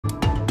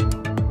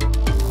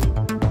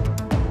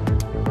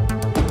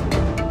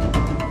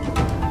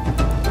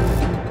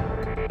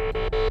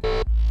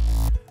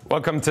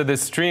Welcome to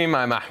this stream.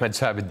 I'm Ahmed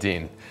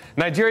Shahabuddin.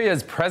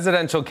 Nigeria's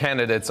presidential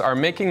candidates are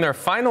making their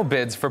final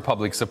bids for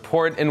public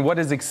support in what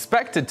is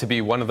expected to be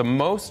one of the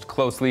most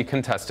closely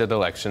contested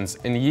elections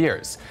in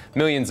years.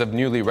 Millions of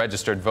newly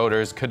registered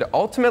voters could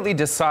ultimately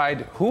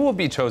decide who will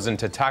be chosen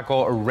to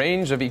tackle a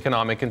range of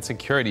economic and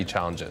security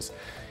challenges.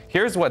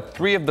 Here's what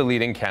three of the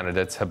leading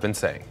candidates have been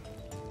saying.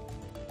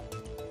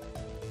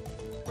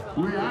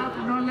 We have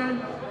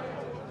knowledge,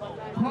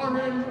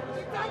 courage,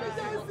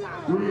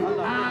 we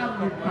have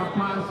the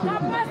capacity.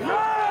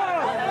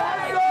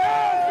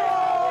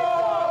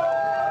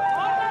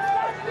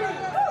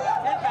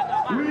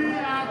 We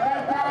are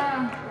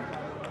better,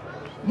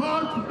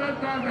 much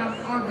better than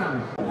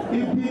others.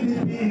 If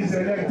PDP is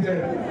elected,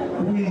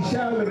 we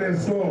shall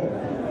restore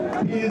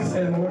peace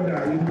and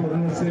order in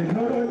Borno State,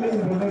 not only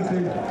in Borno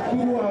State,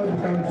 throughout the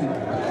country.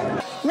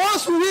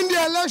 Once we win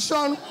the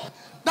election,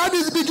 that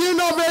is the beginning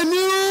of a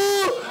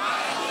new.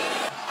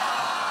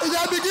 It's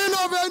the beginning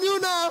of a new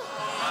now.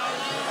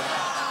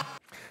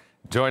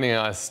 Joining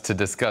us to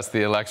discuss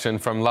the election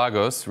from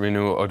Lagos,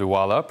 Rinu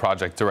Oduwala,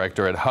 project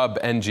director at Hub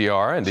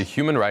NGR and a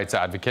human rights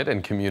advocate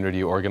and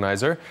community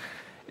organizer.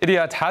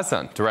 Idiat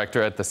Hassan,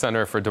 director at the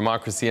Center for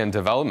Democracy and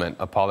Development,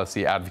 a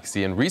policy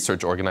advocacy and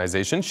research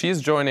organization. She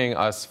is joining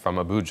us from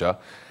Abuja.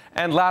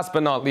 And last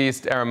but not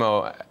least,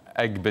 Eremo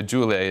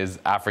Egbejule is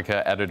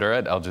Africa editor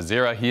at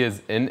Jazeera. He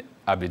is in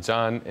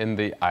Abidjan in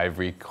the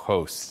Ivory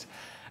Coast.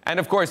 And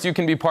of course, you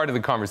can be part of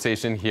the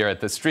conversation here at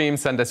the stream.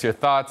 Send us your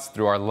thoughts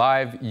through our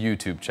live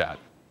YouTube chat.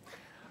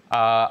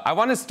 I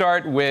want to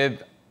start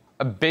with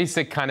a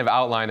basic kind of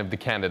outline of the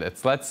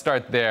candidates. Let's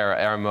start there,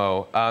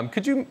 Eremo.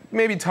 Could you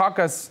maybe talk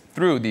us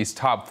through these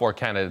top four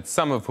candidates,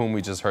 some of whom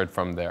we just heard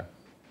from there?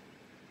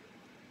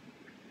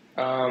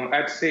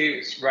 I'd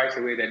say right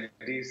away that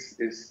this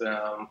is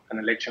an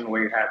election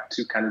where you have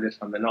two candidates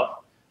from the north,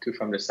 two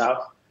from the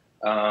south.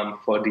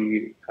 For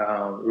the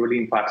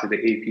ruling party, the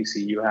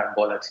APC, you have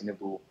Bola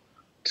Tinubu,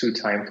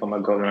 two-time former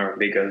governor of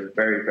Lagos,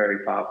 very, very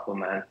powerful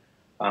man.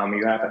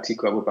 You have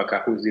Atiku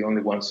Abubakar, who's the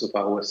only one so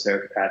far who has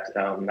served at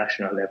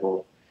national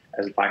level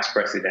as vice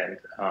president.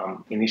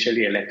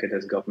 Initially elected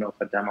as governor of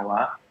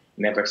Adamawa,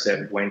 never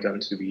served, went on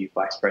to be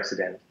vice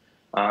president.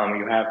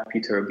 You have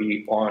Peter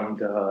Obi on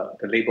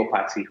the Labour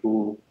Party,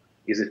 who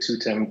is a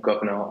two-term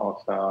governor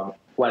of,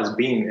 who has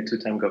been a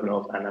two-term governor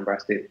of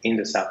Anambra State in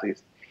the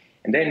southeast.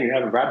 And then you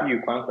have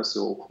Rabiu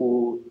Kwankwaso,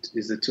 who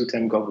is the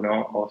two-term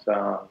governor of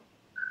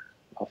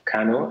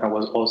Kano and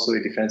was also a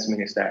defense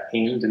minister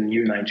in the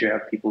new Nigeria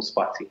People's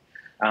Party.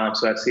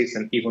 So I'd say it's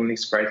an evenly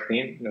spread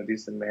thing. You know,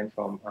 these are men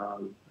from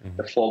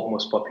the four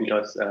most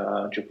populous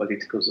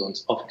geopolitical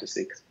zones of the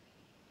six.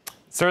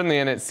 Certainly,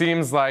 and it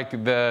seems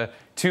like the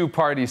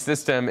two-party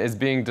system is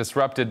being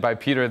disrupted by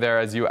Peter there,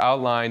 as you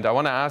outlined. I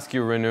want to ask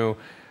you, Rinu,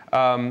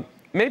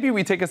 maybe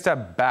we take a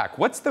step back.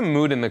 What's the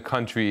mood in the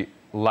country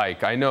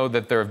like? I know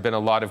that there have been a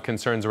lot of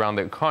concerns around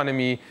the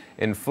economy,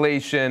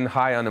 inflation,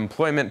 high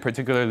unemployment,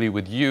 particularly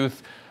with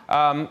youth.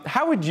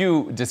 How would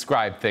you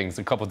describe things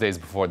a couple of days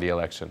before the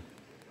election?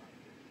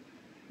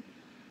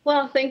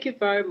 Well, thank you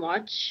very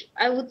much.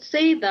 I would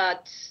say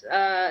that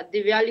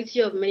the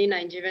reality of many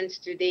Nigerians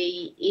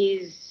today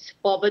is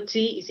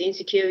poverty, is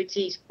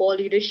insecurity, is poor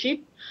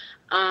leadership,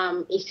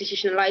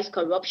 institutionalized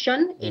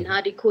corruption,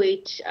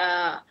 inadequate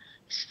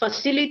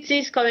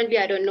facilities. Currently,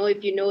 I don't know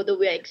if you know that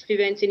we are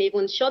experiencing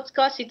even short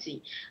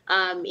scarcity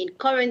in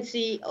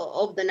currency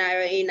of the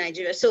naira in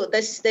Nigeria. So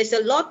there's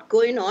a lot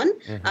going on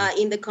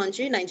in the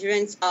country.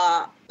 Nigerians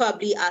are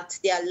probably at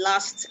their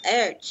last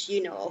urge,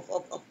 you know,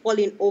 of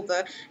falling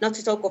over, not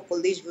to talk of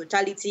police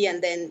brutality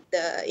and then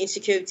the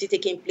insecurity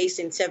taking place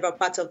in several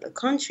parts of the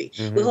country.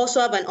 We also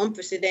have an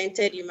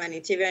unprecedented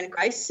humanitarian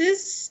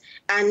crisis,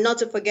 and not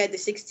to forget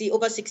the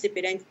over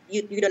 60%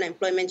 youth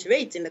unemployment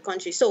rate in the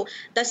country. So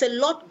there's a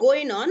lot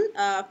going on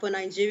for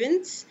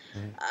Nigerians.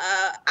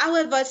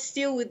 However,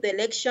 still with the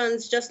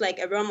elections, just like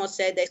Eremo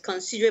said, there's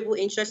considerable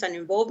interest and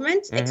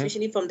involvement,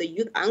 especially from the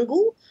youth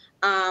angle.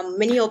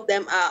 Many of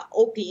them are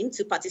open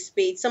to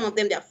participate. Some of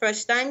them their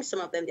first time, some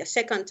of them their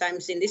second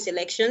times in these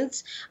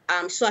elections,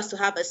 so as to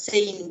have a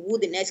say in who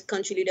the next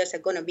country leaders are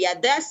going to be. I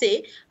dare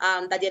say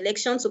that the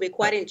elections will be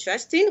quite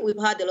interesting.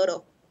 We've had a lot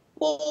of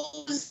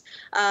polls,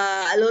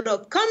 a lot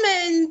of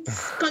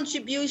comments,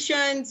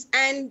 contributions,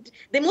 and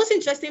the most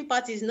interesting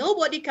part is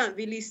nobody can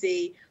really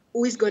say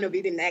who is going to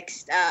be the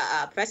next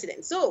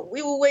president. So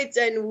we will wait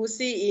and we'll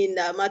see in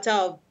a matter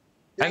of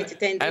 9 to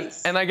 10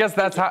 days. And I guess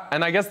that's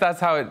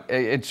how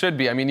it should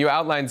be. I mean, you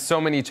outlined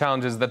so many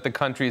challenges that the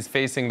country is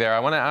facing there. I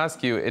want to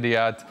ask you,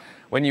 Idiat,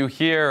 when you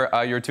hear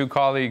your two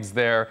colleagues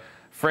there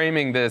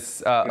framing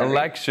this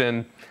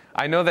election,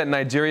 I know that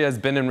Nigeria has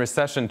been in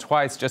recession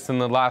twice just in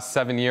the last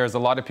 7 years. A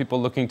lot of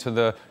people looking to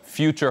the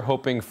future,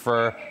 hoping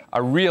for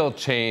a real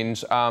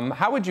change.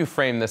 How would you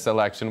frame this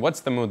election? What's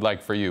the mood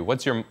like for you?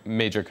 What's your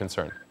major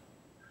concern?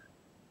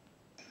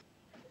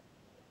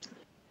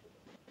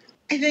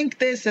 I think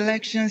this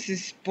elections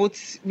is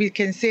both, we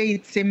can say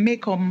it's a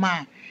make or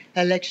mar.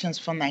 elections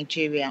for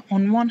Nigeria.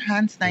 On one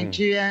hand,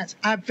 Nigerians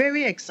are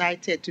very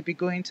excited to be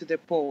going to the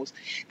polls.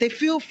 They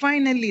feel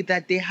finally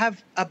that they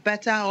have a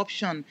better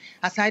option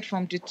aside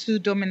from the two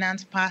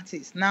dominant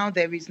parties. Now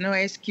there is no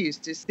excuse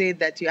to say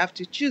that you have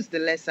to choose the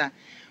lesser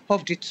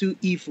of the two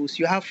evils.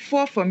 You have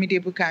four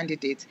formidable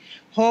candidates,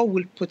 all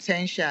with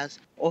potentials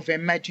of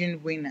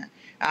emerging winner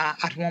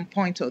at one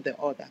point or the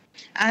other.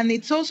 And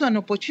it's also an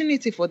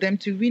opportunity for them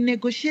to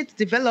renegotiate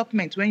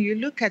development. When you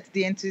look at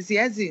the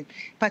enthusiasm,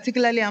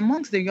 particularly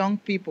amongst the young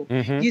people,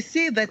 you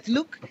see that,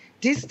 look,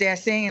 this they're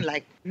saying,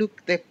 like,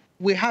 look,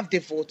 we have the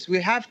votes. We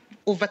have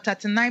over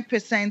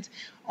 39%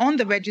 on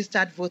the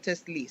registered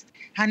voters list.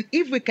 And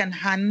if we can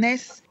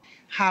harness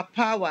her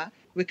power,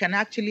 we can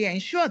actually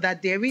ensure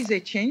that there is a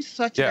change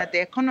such that the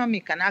economy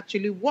can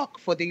actually work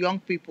for the young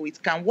people.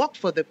 It can work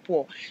for the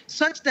poor,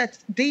 such that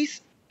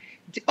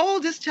all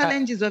these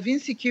challenges of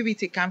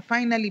insecurity can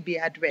finally be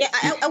addressed.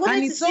 Yeah, I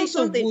wanted and to say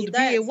something would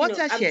be a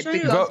watershed,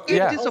 because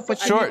if this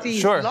opportunity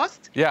is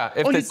lost,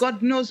 only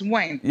God knows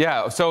when.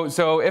 Yeah,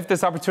 so if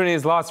this opportunity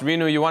is lost,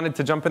 Renu, you wanted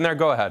to jump in there?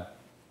 Go ahead.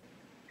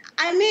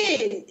 I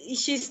mean,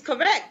 she's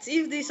correct.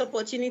 If this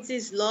opportunity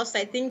is lost,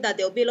 I think that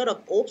there will be a lot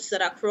of hopes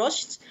that are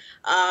crushed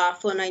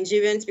for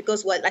Nigerians,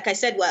 because, well, like I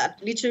said, we're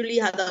literally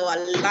at our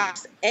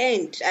last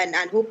end and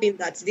hoping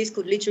that this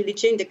could literally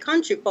change the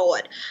country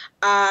forward.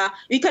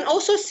 You can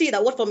also see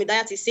that what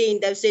Formidayat is saying,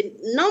 there's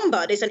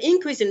an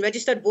increase in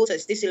registered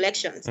voters these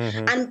elections.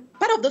 And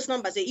part of those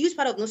numbers, a huge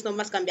part of those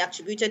numbers can be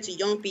attributed to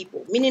young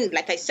people, meaning,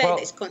 like I said,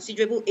 there's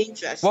considerable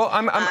interest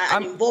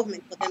and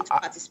involvement for them to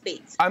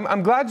participate.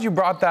 I'm glad you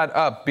brought that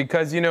up,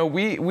 because, you know,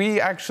 we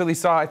actually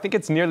saw, I think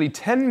it's nearly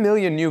 10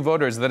 million new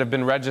voters that have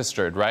been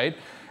registered, right?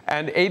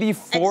 And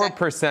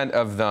 84%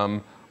 of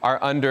them are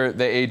under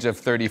the age of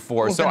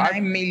 34. Over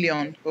 9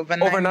 million.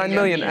 Over 9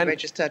 million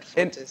registered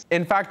voters.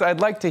 In fact, I'd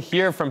like to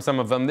hear from some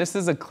of them. This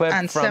is a clip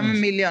and from... 7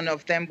 million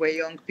of them were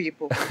young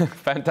people.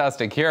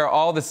 Fantastic. Here are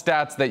all the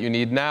stats that you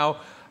need.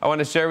 Now, I want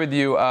to share with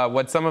you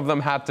what some of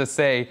them had to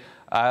say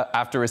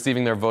after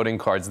receiving their voting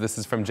cards. This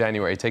is from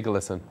January. Take a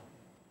listen.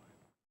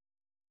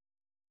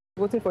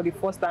 Voting for the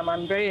first time,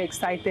 I'm very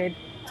excited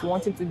to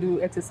wanting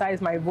to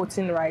exercise my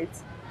voting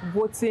rights,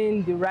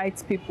 voting the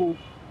right people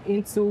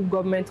into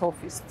government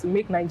office to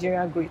make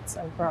Nigeria great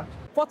and proud.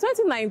 For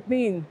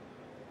 2019,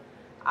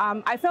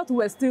 I felt we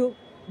were still,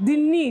 the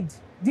need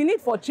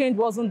for change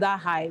wasn't that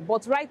high,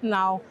 but right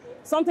now,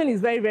 something is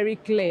very, very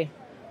clear,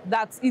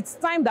 that it's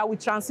time that we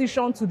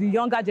transition to the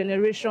younger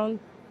generation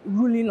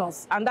ruling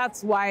us, and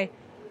that's why,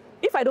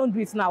 if I don't do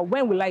it now,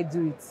 when will I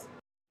do it?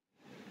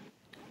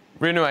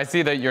 Renu, I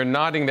see that you're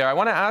nodding there. I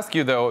want to ask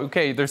you, though,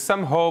 okay, there's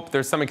some hope,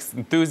 there's some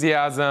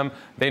enthusiasm.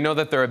 They know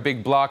that they're a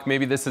big bloc.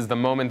 Maybe this is the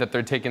moment that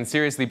they're taken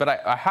seriously. But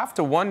I have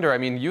to wonder, I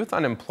mean, youth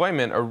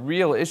unemployment, a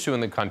real issue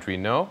in the country,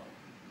 no?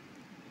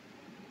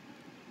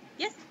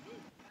 Yes.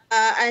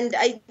 And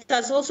it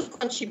has also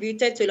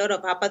contributed to a lot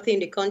of apathy in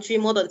the country.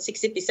 More than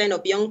 60%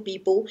 of young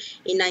people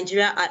in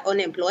Nigeria are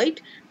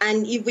unemployed.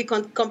 And if we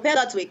compare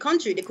that to a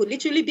country, they could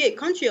literally be a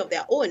country of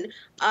their own.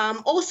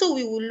 Also,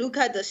 we will look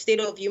at the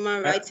state of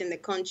human rights in the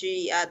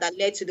country that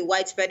led to the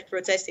widespread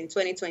protest in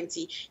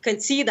 2020. You can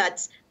see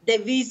that there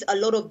is a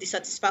lot of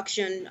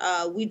dissatisfaction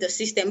with the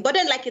system. But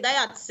then, like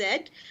Hidayat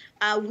said,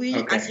 we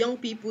as young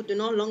people do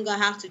no longer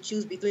have to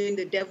choose between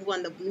the devil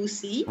and the blue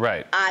sea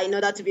in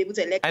order to be able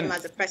to elect him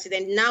as a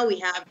president. Now we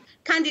have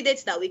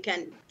candidates that we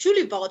can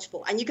truly vouch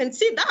for. And you can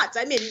see that.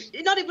 I mean,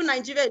 not even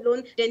Nigeria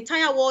alone, the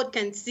entire world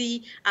can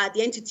see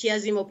the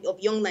enthusiasm of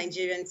young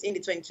Nigerians in the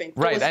 2020.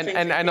 Right,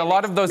 and a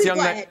lot of those young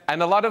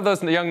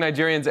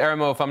Nigerians,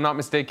 Eremo, if I'm not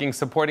mistaken,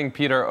 supporting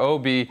Peter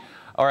Obi,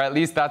 or at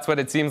least that's what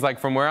it seems like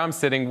from where I'm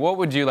sitting. What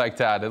would you like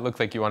to add? It looked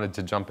like you wanted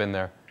to jump in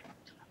there.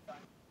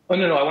 Oh,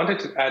 no, I wanted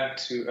to add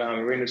to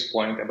Renu's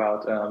point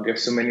about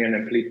there's so many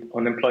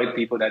unemployed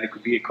people that it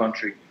could be a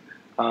country.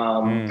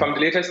 From the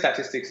latest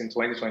statistics in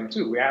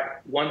 2022, we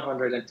have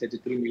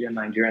 133 million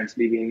Nigerians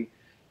living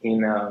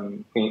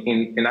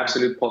in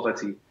absolute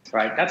poverty,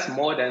 right? That's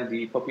more than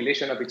the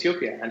population of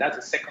Ethiopia, and that's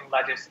the second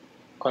largest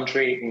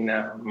country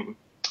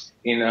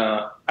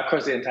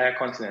across the entire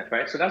continent,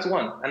 right? So that's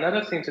one.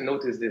 Another thing to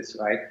note is this,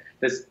 right?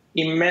 There's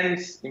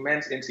immense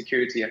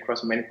insecurity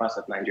across many parts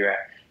of Nigeria.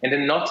 In the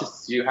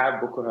northeast, you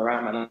have Boko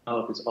Haram and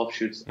all of its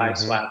offshoots,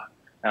 ISIL,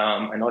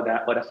 and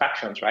other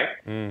factions, right?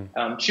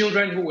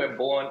 Children who were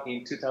born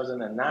in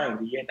 2009,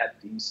 the year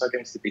that the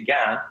insurgency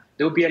began,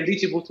 they will be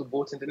eligible to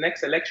vote in the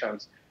next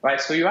elections,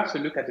 right? So you have to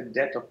look at the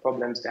depth of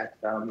problems that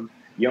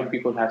young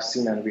people have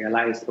seen and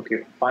realize,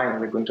 okay, fine,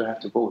 we're going to have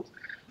to vote.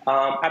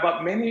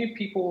 About many young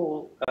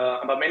people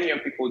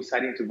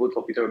deciding to vote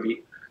for Peter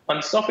Obi, on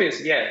the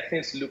surface, yeah,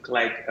 things look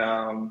like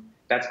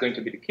that's going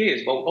to be the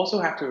case. But we also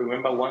have to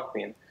remember one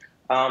thing.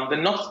 The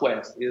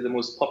Northwest is the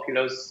most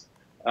populous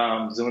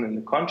zone in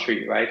the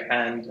country, right?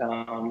 And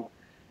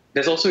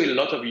there's also a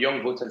lot of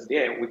young voters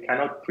there. We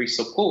cannot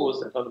presuppose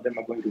that all of them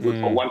are going to vote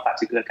for one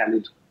particular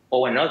candidate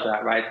or another,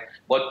 right?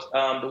 But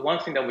the one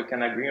thing that we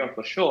can agree on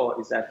for sure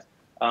is that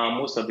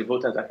most of the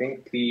voters, I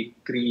think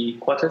three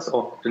quarters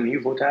of the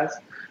new voters,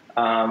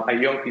 are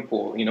young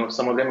people. You know,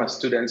 some of them are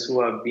students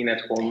who have been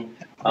at home.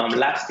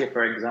 Last year,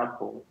 for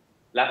example,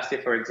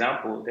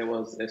 there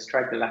was a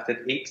strike that lasted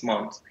 8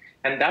 months.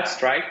 And that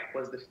strike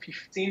was the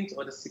 15th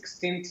or the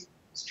 16th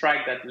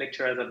strike that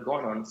lecturers have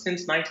gone on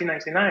since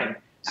 1999.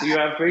 So you're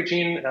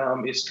averaging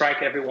a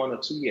strike every 1 or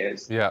 2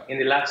 years in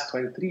the last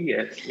 23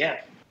 years.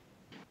 Yeah.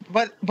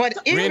 But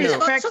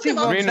irrespective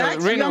of that,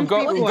 Renu,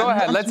 go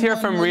ahead. Let's hear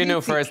from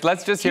Renu first.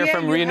 Let's just hear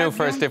from Renu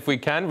first if we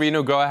can.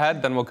 Renu, go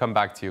ahead, then we'll come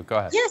back to you. Go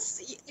ahead.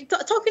 Yes,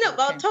 talking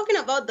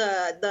about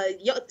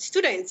the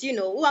students, you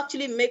know, who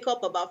actually make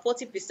up about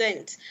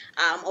 40%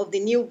 of the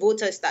new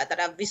voters that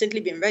have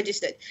recently been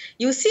registered.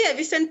 You see a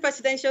recent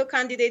presidential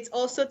candidate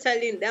also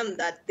telling them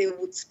that they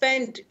would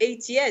spend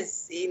 8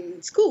 years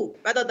in school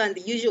rather than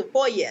the usual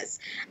 4 years.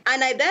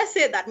 And I dare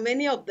say that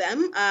many of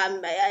them,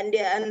 and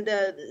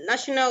the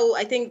national,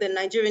 I think the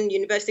Nigerian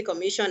University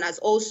Commission has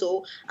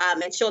also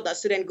ensured that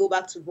students go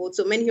back to vote.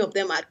 So many of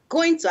them are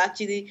going to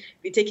actually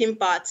be taking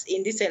part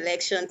in these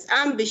elections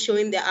and be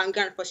showing their anger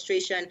and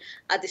frustration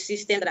at the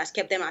system that has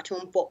kept them at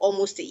home for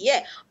almost a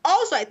year.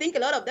 Also, I think a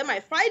lot of them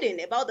are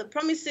frightened about the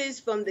promises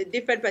from the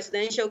different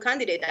presidential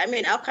candidates. I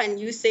mean, how can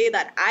you say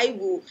that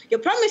you're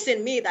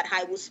promising me that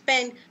I will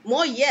spend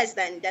more years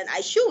than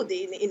I should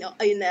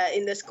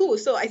in the school?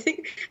 So I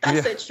think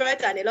that's a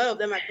threat, and a lot of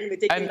them are going to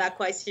be taking that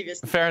quite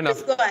seriously. Fair enough.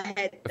 Just go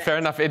ahead. Fair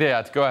enough.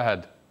 Idiat, go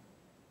ahead.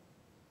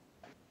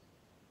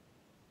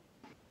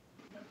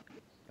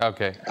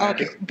 Okay.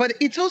 But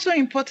it's also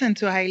important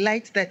to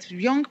highlight that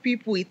young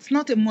people, it's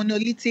not a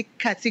monolithic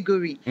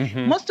category.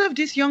 Most of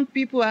these young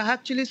people are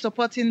actually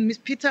supporting Ms.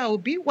 Peter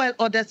Obi, while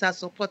others are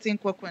supporting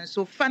Kwakwan.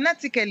 So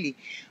fanatically,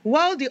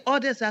 while the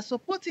others are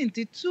supporting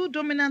the two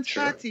dominant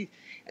party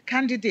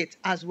candidates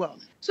as well.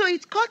 So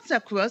it cuts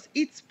across,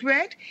 it's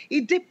spread,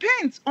 it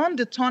depends on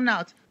the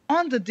turnout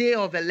on the day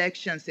of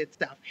elections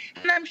itself.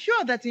 And I'm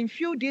sure that in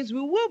few days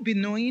we will be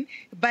knowing,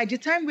 by the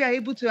time we are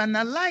able to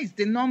analyze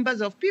the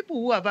numbers of people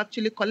who have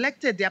actually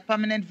collected their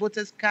permanent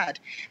voters card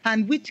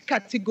and which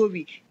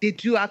category they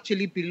do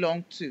actually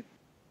belong to.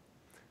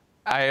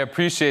 I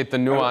appreciate the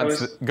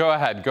nuance. Go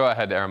ahead,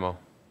 Ermo.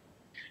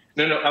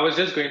 No, I was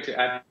just going to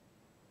add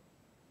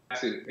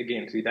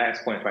to that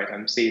point, right,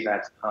 and say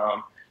that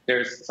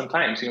there's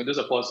sometimes, you know, those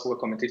of us who are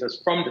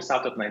commentators from the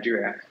south of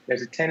Nigeria,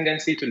 there's a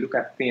tendency to look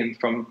at things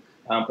from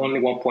only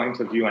one point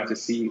of view and to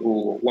see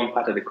one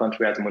part of the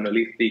country as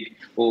monolithic,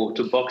 or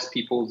to box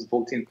people's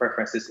voting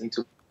preferences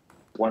into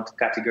one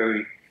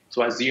category,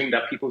 to assume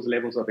that people's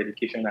levels of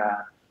education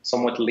are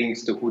somewhat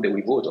linked to who they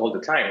will vote all the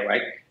time,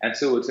 right? And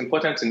so it's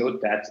important to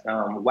note that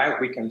while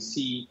we can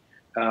see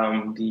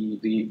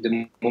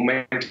the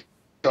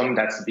momentum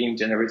that's being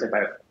generated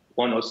by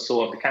one or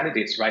so of the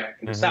candidates, right,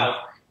 in the south,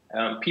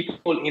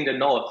 people in the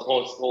north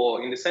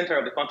or in the center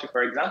of the country,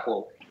 for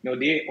example, you know,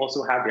 they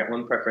also have their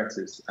own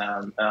preferences.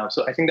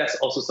 So I think that's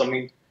also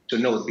something to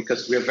note,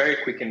 because we're very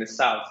quick in the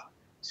south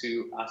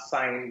to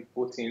assign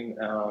voting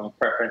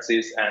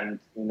preferences and,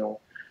 you know,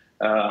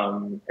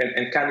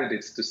 and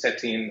candidates to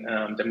certain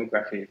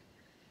demography.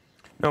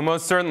 No,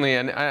 most certainly,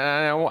 and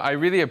I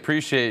really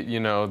appreciate, you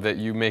know, that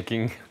you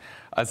making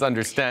us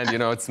understand, you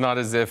know, it's not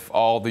as if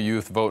all the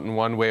youth vote in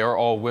one way or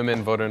all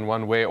women vote in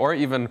one way or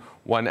even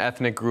one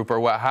ethnic group or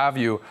what have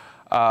you.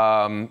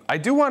 I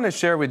do want to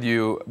share with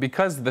you,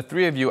 because the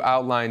three of you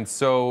outlined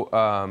so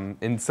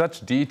in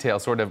such detail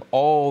sort of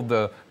all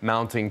the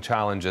mounting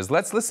challenges.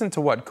 Let's listen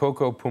to what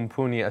Koko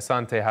Pumpuni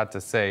Asante had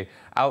to say,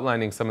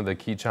 outlining some of the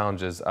key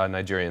challenges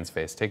Nigerians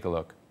face. Take a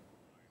look.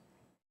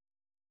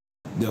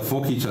 There are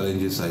 4 key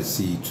challenges I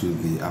see to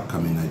the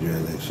upcoming Nigeria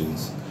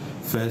elections.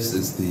 First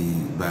is the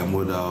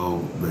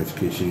bimodal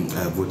verification,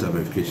 voter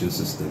verification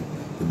system,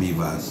 the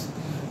BVAS,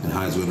 and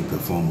how it's going to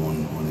perform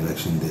on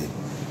election day.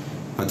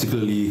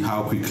 Particularly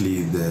how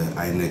quickly the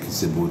INEC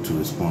is able to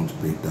respond to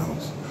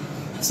breakdowns.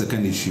 The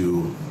second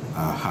issue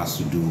has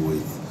to do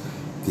with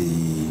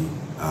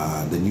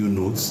the new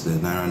notes, the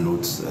Naira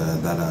notes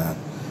that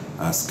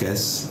are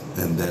scarce,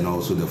 and then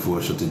also the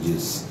fuel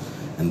shortages,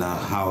 and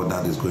how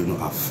that is going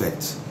to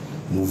affect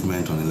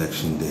movement on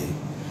election day.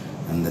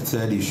 And the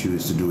third issue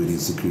is to do with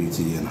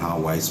insecurity and how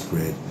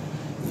widespread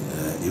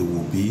it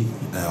will be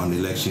on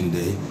election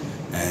day,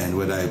 and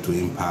whether it will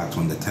impact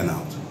on the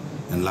turnout.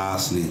 And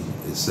lastly,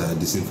 it's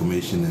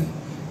disinformation and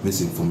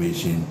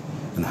misinformation,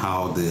 and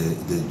how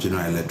the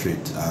general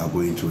electorate are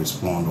going to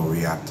respond or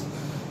react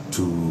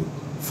to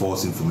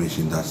false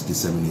information that's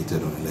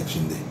disseminated on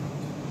election day.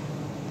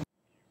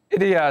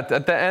 Idiat,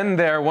 at the end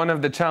there, one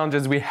of the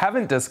challenges we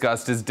haven't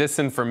discussed is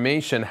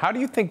disinformation. How do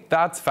you think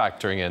that's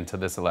factoring into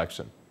this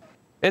election?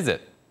 Is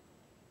it?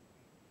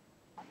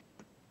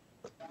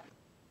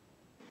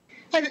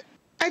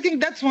 I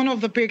think that's one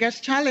of the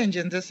biggest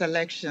challenges in these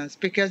elections,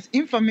 because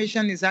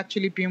information is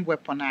actually being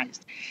weaponized.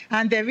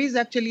 And there is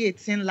actually a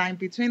thin line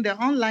between the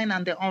online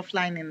and the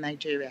offline in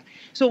Nigeria.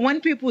 So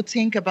when people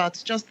think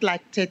about just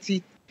like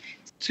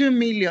 32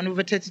 million,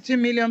 over 32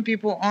 million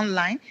people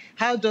online,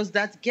 how does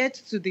that get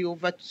to the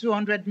over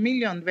 200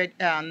 million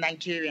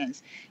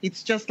Nigerians?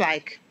 It's just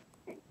like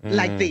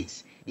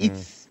this.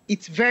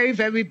 it's very,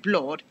 very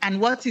blurred.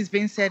 And what is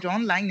being said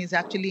online is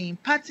actually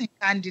impacting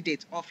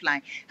candidates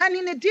offline. And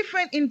in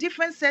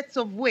different sets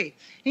of ways.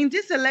 In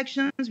these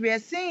elections, we are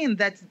seeing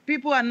that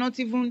people are not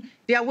even,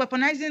 they are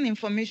weaponizing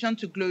information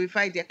to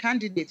glorify their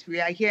candidates. We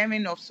are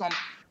hearing of some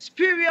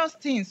spurious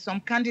things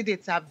some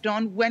candidates have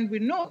done when we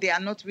know they are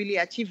not really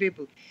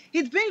achievable.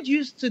 It's being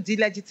used to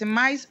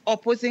delegitimize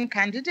opposing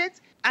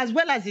candidates as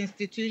well as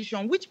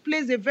institutions, which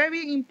plays a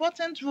very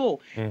important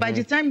role. By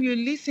the time you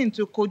listen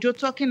to Kojo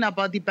talking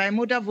about the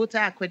bimodal voter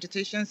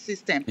accreditation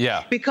system,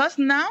 because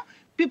now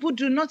people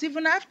do not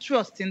even have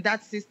trust in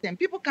that system.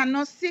 People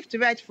cannot sift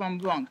right from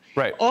wrong.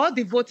 Or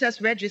the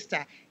voters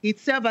register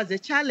itself as a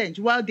challenge,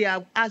 while they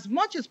are, as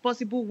much as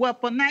possible,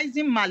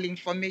 weaponizing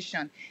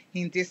malinformation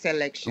in this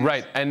election.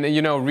 Right. And,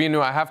 you know,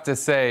 Renu, I have to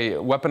say,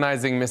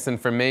 weaponizing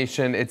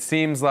misinformation, it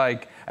seems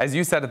like, as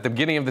you said at the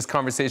beginning of this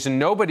conversation,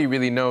 nobody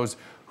really knows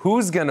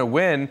who's going to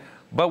win.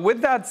 But with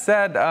that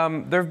said,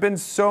 there have been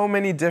so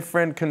many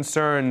different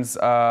concerns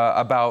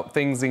about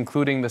things,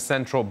 including the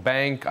central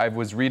bank. I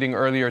was reading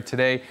earlier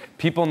today,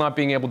 people not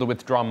being able to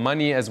withdraw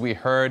money, as we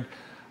heard.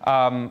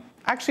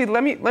 Actually,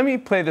 let me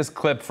play this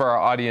clip for our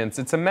audience.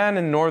 It's a man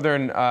in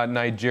northern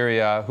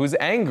Nigeria who's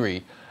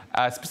angry,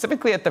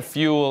 specifically at the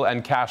fuel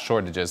and cash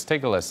shortages.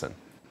 Take a listen.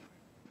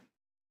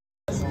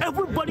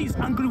 Everybody is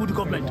angry with the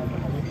government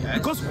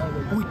because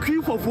we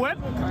queue for fuel,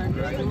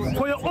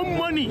 for your own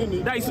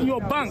money that is in your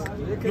bank,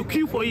 you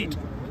queue for it.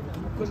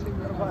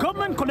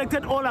 Government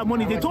collected all our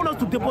money. They told us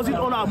to deposit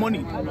all our money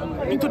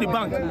into the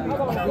bank.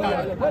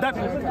 That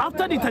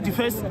after the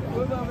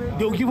 31st,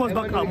 they will give us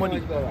back our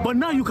money. But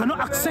now you cannot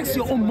access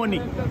your own money.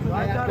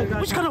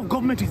 Which kind of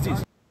government is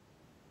this?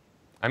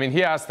 I mean,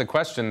 he asked the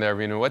question there,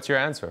 Renu. What's your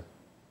answer?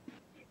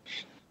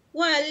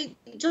 Well,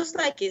 just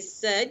like he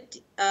said,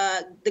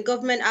 the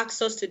government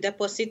asks us to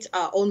deposit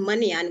our own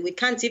money and we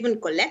can't even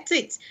collect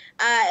it.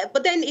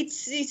 But then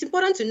it's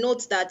important to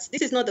note that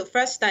this is not the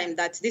first time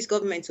that this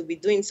government will be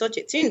doing such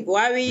a thing.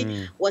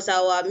 Buhari was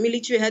our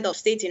military head of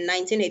state in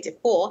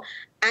 1984,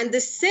 and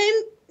the same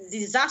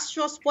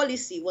disastrous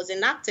policy was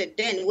enacted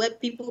then where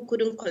people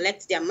couldn't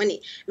collect their money.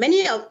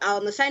 Many are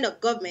on the side of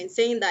government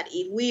saying that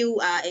it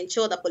will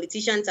ensure that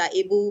politicians are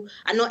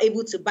not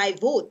able to buy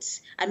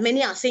votes. And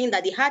many are saying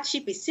that the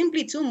hardship is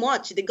simply too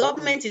much. The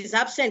government is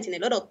absent in a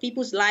lot of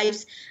people's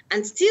lives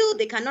and still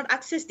they cannot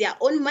access their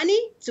own money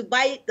to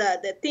buy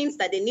the things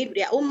that they need with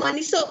their own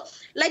money. So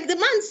like the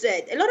man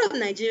said, a lot of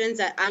Nigerians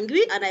are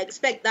angry and I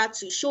expect that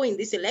to show in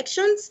these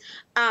elections.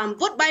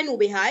 Vote buying will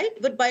be high.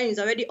 Vote buying is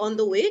already on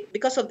the way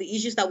because of the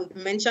issues that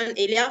we mentioned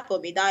earlier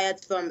from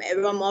Hidayat, from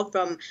Eromo,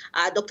 from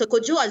Dr.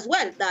 Kojo as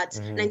well, that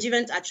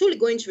Nigerians are truly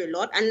going through a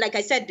lot. And like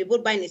I said, the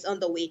vote buying is on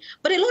the way.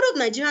 But a lot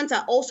of Nigerians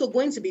are also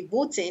going to be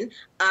voting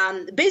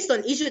based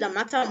on issues that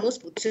matter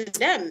most to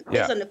them,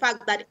 based on the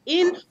fact that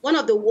in one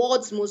of the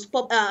world's most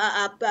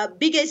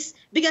biggest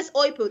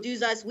oil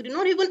producers, we do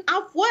not even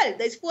have fuel.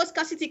 There's fuel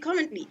scarcity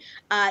currently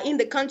in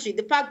the country.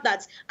 The fact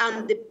that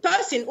the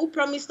person who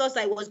promised us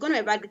that he was going to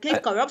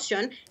eradicate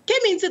corruption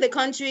came into the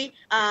country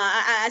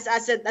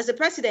as a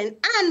president,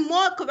 and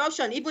more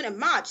corruption even in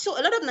March. So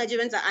a lot of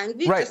Nigerians are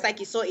angry, just like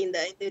you saw in the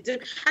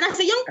and as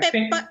a young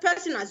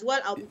person as well,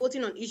 I'll be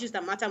voting on issues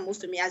that matter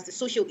most to me as the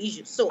social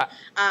issues. So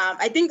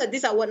I think that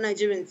these are what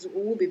Nigerians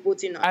will be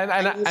voting on.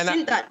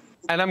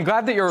 And I'm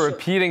glad that you're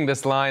repeating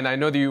this line. I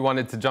know that you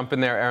wanted to jump in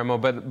there, Ermo,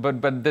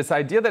 but this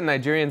idea that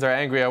Nigerians are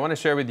angry, I want to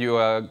share with you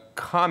a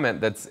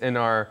comment that's in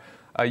our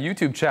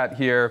YouTube chat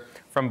here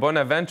from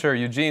Bonaventure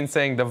Eugene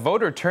saying, the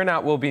voter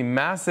turnout will be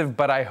massive,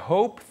 but I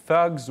hope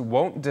thugs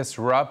won't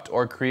disrupt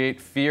or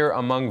create fear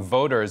among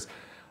voters.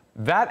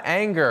 That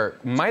anger,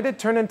 might it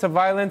turn into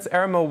violence?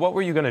 Ermo, what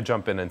were you going to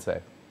jump in and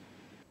say?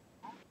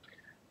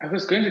 I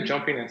was going to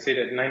jump in and say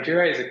that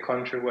Nigeria is a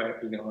country where,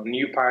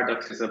 new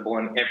paradoxes are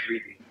born every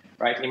day,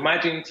 right?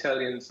 Imagine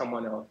telling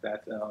someone else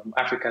that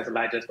Africa's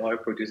largest oil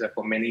producer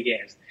for many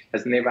years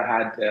has never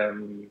had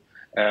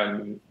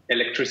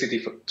electricity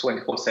for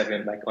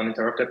 24/7, like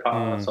uninterrupted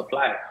power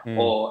supply,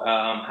 or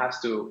has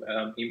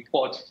to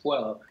import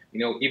fuel.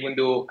 Even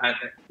though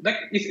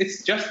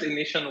it's just a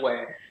nation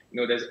where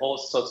there's all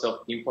sorts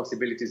of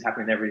impossibilities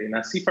happening every day.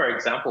 Now, see for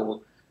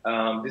example,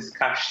 this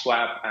cash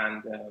swap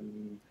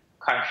and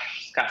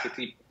cash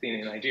scarcity thing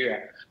in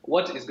Nigeria.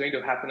 What is going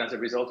to happen as a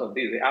result of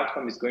this? The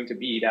outcome is going to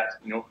be that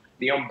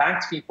the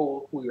unbanked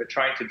people who were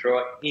trying to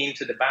draw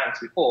into the banks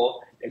before,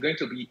 they're going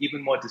to be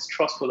even more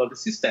distrustful of the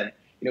system.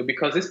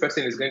 Because this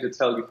person is going to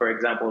tell you, for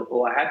example,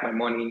 oh, I had my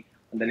money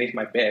underneath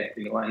my bed,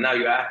 and now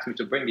you asked me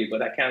to bring it,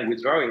 but I can't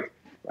withdraw it,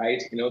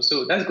 right?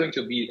 So that's going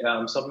to be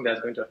something that's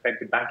going to affect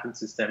the banking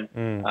system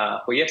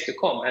for years to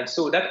come. And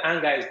so that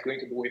anger is going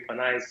to be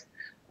weaponized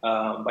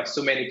by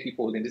so many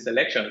people in these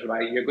elections,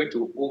 right? You're going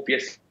to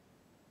obviously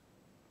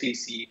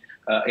see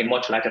a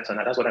much larger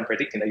turnout. That's what I'm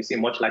predicting, that you see a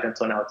much larger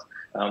turnout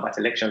at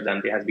elections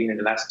than there has been in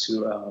the last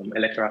two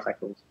electoral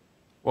cycles.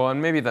 Well,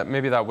 and maybe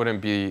that wouldn't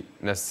be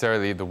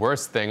necessarily the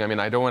worst thing. I mean,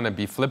 I don't want to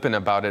be flippant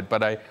about it,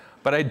 but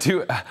But it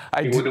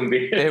wouldn't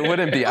be. It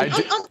wouldn't be. On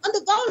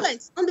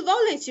the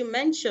violence you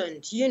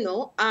mentioned,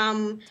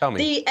 Tell me.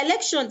 The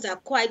elections are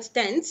quite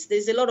tense.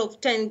 There's a lot of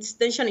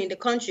tension in the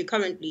country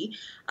currently.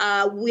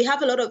 We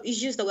have a lot of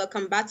issues that we're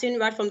combating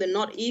right from the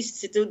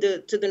northeast to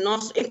the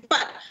north. In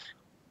fact,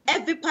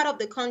 every part of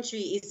the country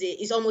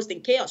is almost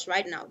in chaos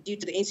right now due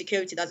to the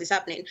insecurity that is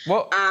happening.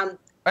 Well,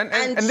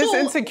 and this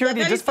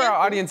insecurity, just for our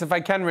audience, if I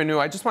can, Renew,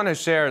 I just want to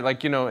share,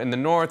 like, in the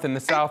north and the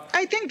south.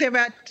 I think there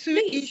are two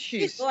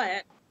issues. Please go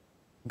ahead.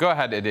 Go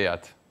ahead,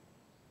 Idiat.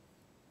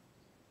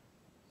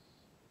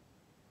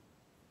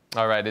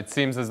 All right, it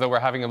seems as though we're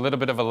having a little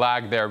bit of a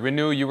lag there.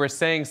 Renew, you were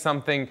saying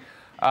something,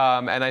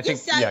 and I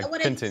think, I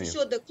wanted to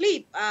show the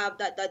clip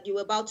that you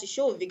were about to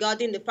show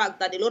regarding the fact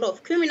that a lot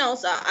of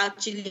criminals are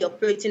actually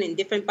operating in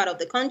different parts of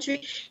the country.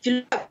 If you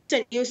look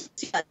at you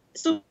see that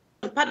some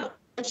part of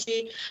the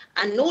country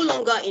are no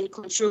longer in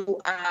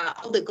control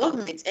of the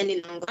government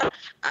any longer.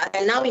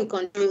 They're now in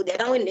control. They're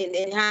now in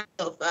the hands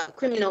of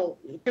criminal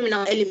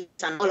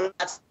elements and all of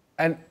that.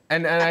 And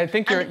I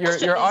think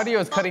your audio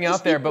is cutting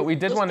out there, but we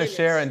did want to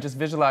share and just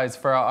visualize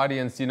for our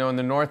audience, in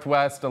the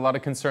Northwest, a lot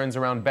of concerns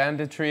around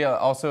banditry,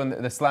 also in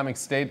the Islamic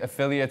State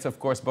affiliates, of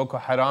course, Boko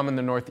Haram in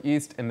the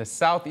Northeast. In the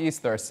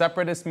Southeast, there are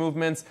separatist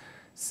movements.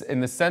 In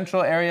the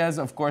central areas,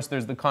 of course,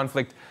 there's the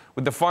conflict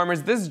with the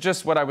farmers. This is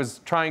just what I was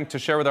trying to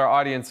share with our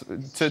audience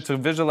to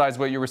visualize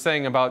what you were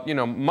saying about,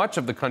 much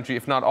of the country,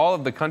 if not all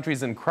of the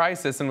countries in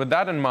crisis. And with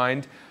that in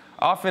mind,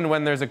 often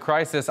when there's a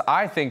crisis,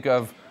 I think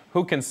of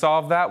who can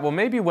solve that? Well,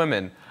 maybe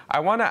women. I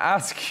want to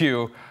ask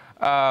you,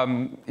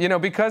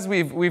 because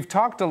we've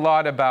talked a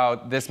lot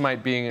about this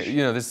might being,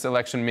 this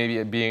election maybe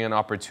it being an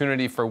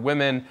opportunity for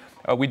women.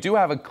 We do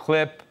have a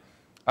clip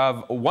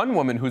of one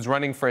woman who's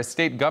running for a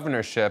state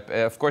governorship.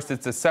 Of course,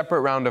 it's a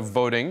separate round of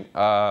voting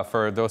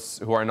for those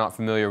who are not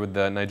familiar with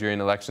the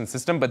Nigerian election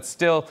system, but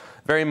still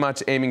very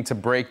much aiming to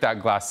break that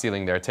glass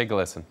ceiling there. Take a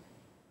listen.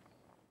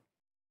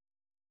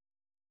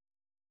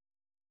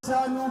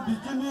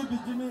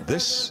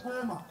 This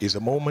is a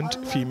moment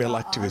female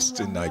activists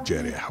in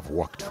Nigeria have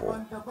worked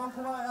for.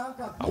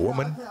 A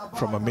woman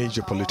from a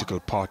major political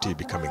party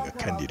becoming a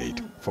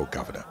candidate for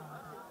governor.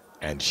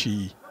 And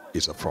she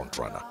is a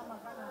frontrunner.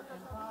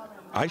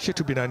 Aisha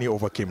Binani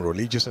overcame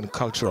religious and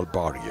cultural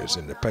barriers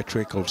in the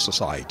patriarchal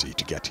society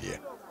to get here.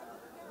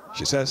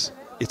 She says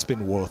it's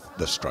been worth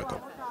the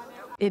struggle.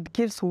 It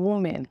gives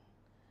women,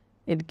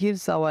 it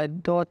gives our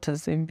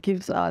daughters, it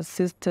gives our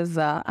sisters,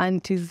 our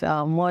aunties,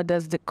 our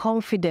mothers the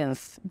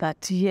confidence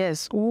that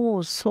yes,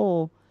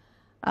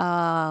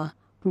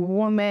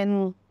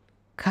 women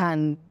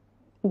can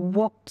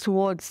work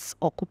towards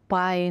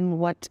occupying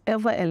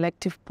whatever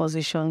elective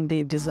position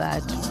they desire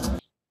to.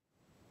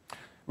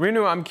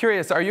 Renu, I'm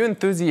curious, are you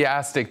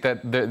enthusiastic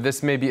that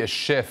this may be a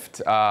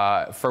shift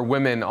for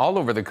women all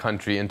over the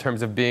country in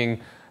terms of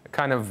being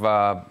kind of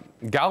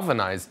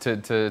galvanized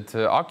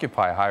to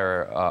occupy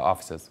higher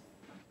offices?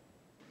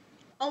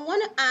 On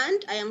one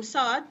hand, I am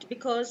sad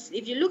because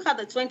if you look at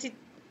the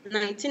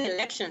 2019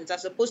 elections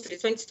as opposed to the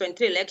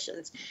 2023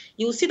 elections,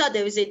 you will see that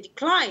there is a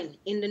decline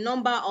in the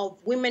number of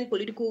women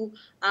political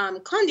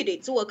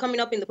candidates who are coming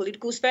up in the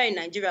political sphere in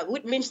Nigeria,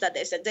 which means that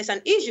there's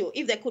an issue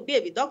if there could be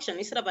a reduction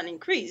instead of an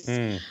increase.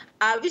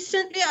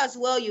 Recently as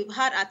well, you've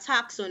had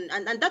attacks on,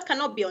 and that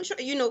cannot be unsure.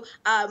 You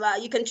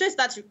can trace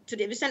that to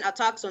the recent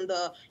attacks on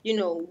the,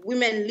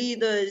 women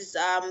leaders,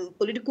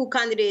 political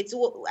candidates.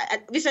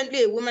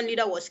 Recently, a woman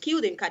leader was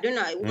killed in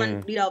Kaduna. A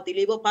woman leader of the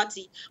Labour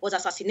Party was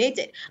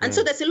assassinated. And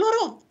so there's a lot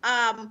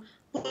of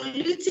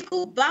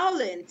political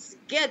violence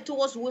geared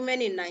towards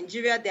women in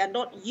Nigeria. They are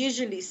not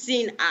usually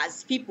seen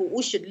as people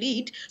who should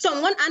lead. So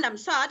on one hand, I'm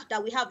sad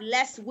that we have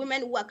less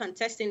women who are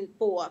contesting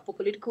for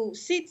political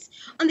seats.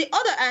 On the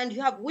other hand,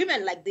 you have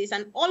women like this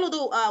and all of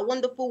the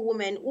wonderful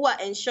women who are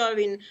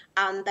ensuring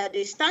that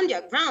they stand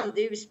their ground,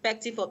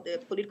 irrespective of the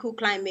political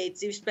climate,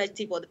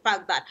 irrespective of the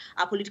fact that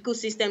our political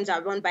systems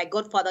are run by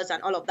godfathers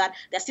and all of that.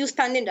 They're still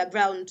standing their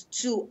ground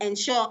to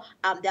ensure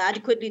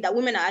that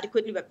women are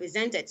adequately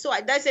represented. So I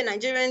dare say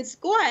Nigerians,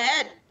 go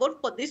ahead, vote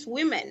for these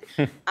women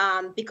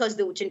because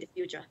they will change the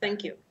future.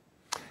 Thank you.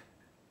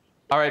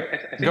 All right,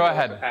 go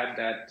ahead.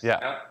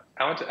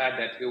 I want to add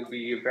that it will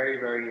be a very,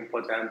 very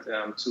important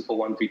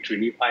 2-for-1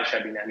 victory if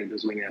Aisha Binani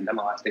does win in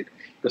Adamawa State.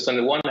 Because on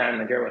the one hand,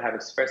 Nigeria will have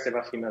its first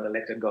ever female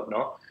elected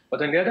governor.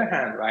 But on the other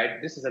hand,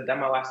 right, this is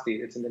Adamawa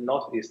State. It's in the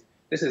northeast.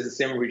 This is the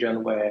same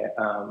region where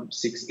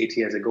 6-8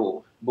 years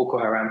ago, Boko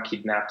Haram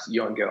kidnapped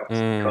young girls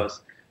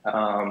because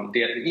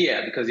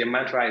their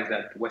mantra is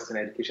that Western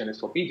education is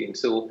forbidden.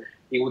 So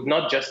it would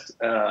not just,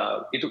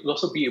 it would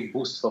also be a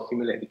boost for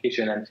female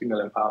education and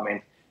female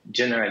empowerment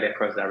generally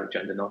across that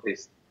region, the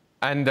Northeast.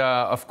 And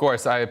of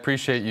course, I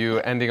appreciate you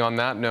ending on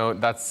that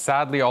note. That's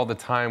sadly all the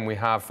time we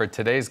have for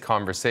today's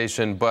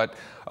conversation. But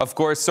of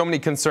course, so many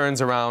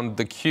concerns around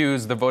the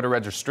queues, the voter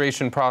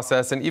registration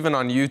process, and even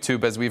on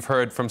YouTube, as we've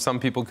heard from some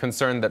people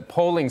concerned that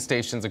polling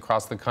stations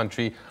across the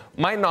country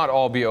might not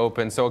all be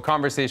open. So a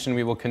conversation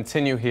we will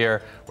continue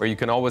here, where you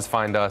can always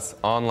find us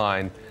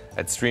online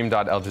at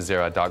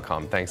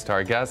stream.aljazeera.com. Thanks to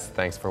our guests.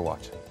 Thanks for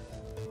watching.